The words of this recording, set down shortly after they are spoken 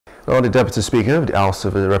Now, the Deputy Speaker of the House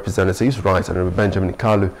of Representatives, Right Honourable Benjamin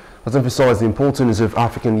Kalu, has emphasized the importance of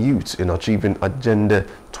African youth in achieving Agenda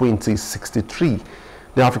 2063,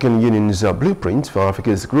 the African Union's blueprint for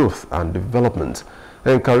Africa's growth and development,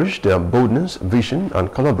 and encouraged their boldness, vision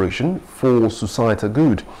and collaboration for societal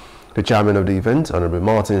good. The chairman of the event, Honourable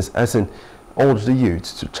Martins Essen, urged the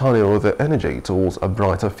youth to channel their energy towards a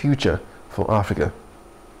brighter future for Africa.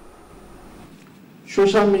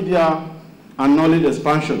 Social media and knowledge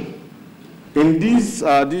expansion. In this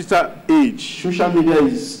digital age, social media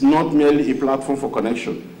is not merely a platform for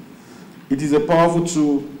connection. It is a powerful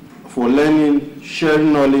tool for learning,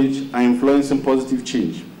 sharing knowledge, and influencing positive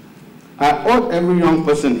change. I urge every young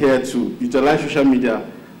person here to utilize social media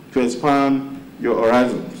to expand your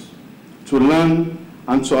horizons, to learn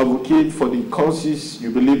and to advocate for the causes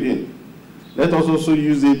you believe in. Let us also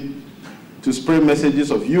use it to spread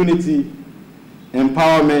messages of unity,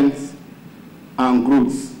 empowerment, and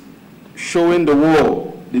growth, showing the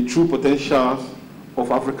world the true potentials of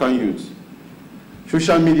African youth.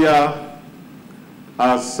 Social media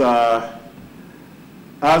has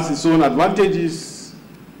its own advantages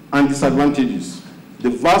and disadvantages. The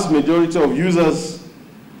vast majority of users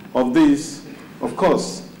of this, of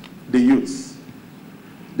course, the youth.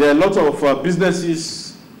 There are a lot of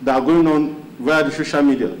businesses that are going on via the social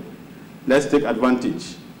media. Let's take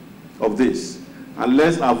advantage of this and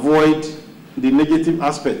let's avoid the negative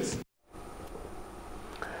aspects.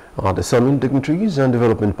 The summit dignitaries and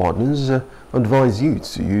development partners advise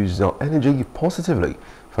youth to use their energy positively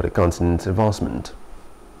for the continent's advancement.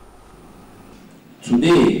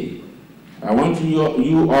 Today, I want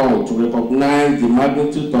you all to recognize the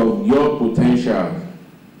magnitude of your potential.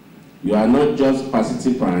 You are not just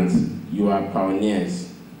participants, you are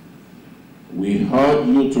pioneers. We urge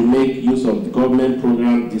you to make use of the government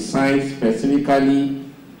program designed specifically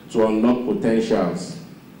to unlock potentials.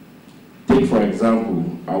 Take, for example,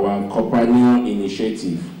 our Companion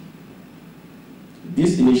Initiative.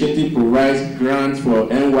 This initiative provides grants for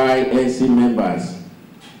NYSC members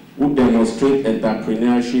who demonstrate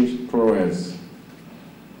entrepreneurship prowess.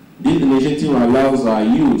 This initiative allows our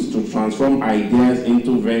youth to transform ideas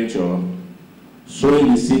into venture,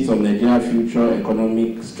 sowing the seeds of Nigeria's future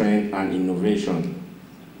economic strength and innovation.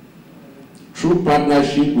 Through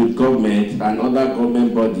partnership with government and other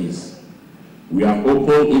government bodies, we have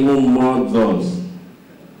opened even more doors.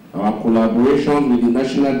 Our collaboration with the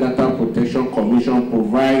National Data Protection Commission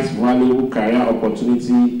provides valuable career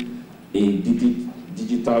opportunity in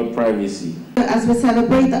digital privacy. As we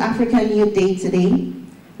celebrate the African Youth Day today,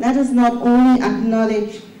 let us not only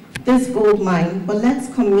acknowledge this gold mine, but let's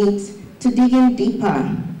commit to digging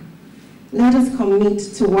deeper. Let us commit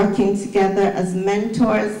to working together as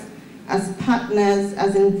mentors, as partners,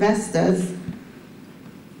 as investors,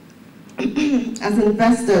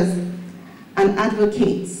 and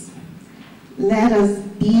advocates. Let us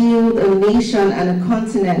build a nation and a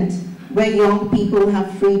continent where young people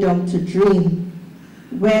have freedom to dream,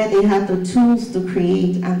 where they have the tools to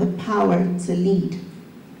create and the power to lead.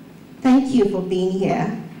 Thank you for being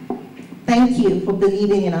here. Thank you for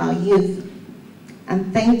believing in our youth.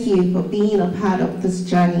 And thank you for being a part of this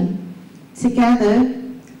journey. Together,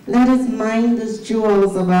 let us mine these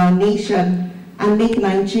jewels of our nation and make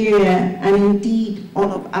Nigeria, and indeed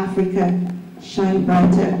all of Africa, shine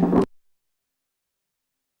brighter.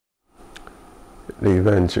 The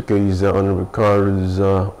event showcased Honourable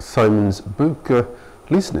Carl Simon's book,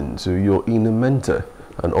 Listening to Your Inner Mentor,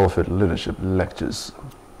 and offered leadership lectures.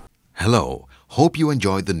 Hello, hope you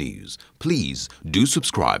enjoyed the news. Please do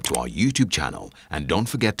subscribe to our YouTube channel and don't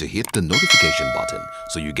forget to hit the notification button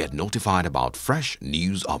so you get notified about fresh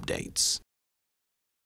news updates.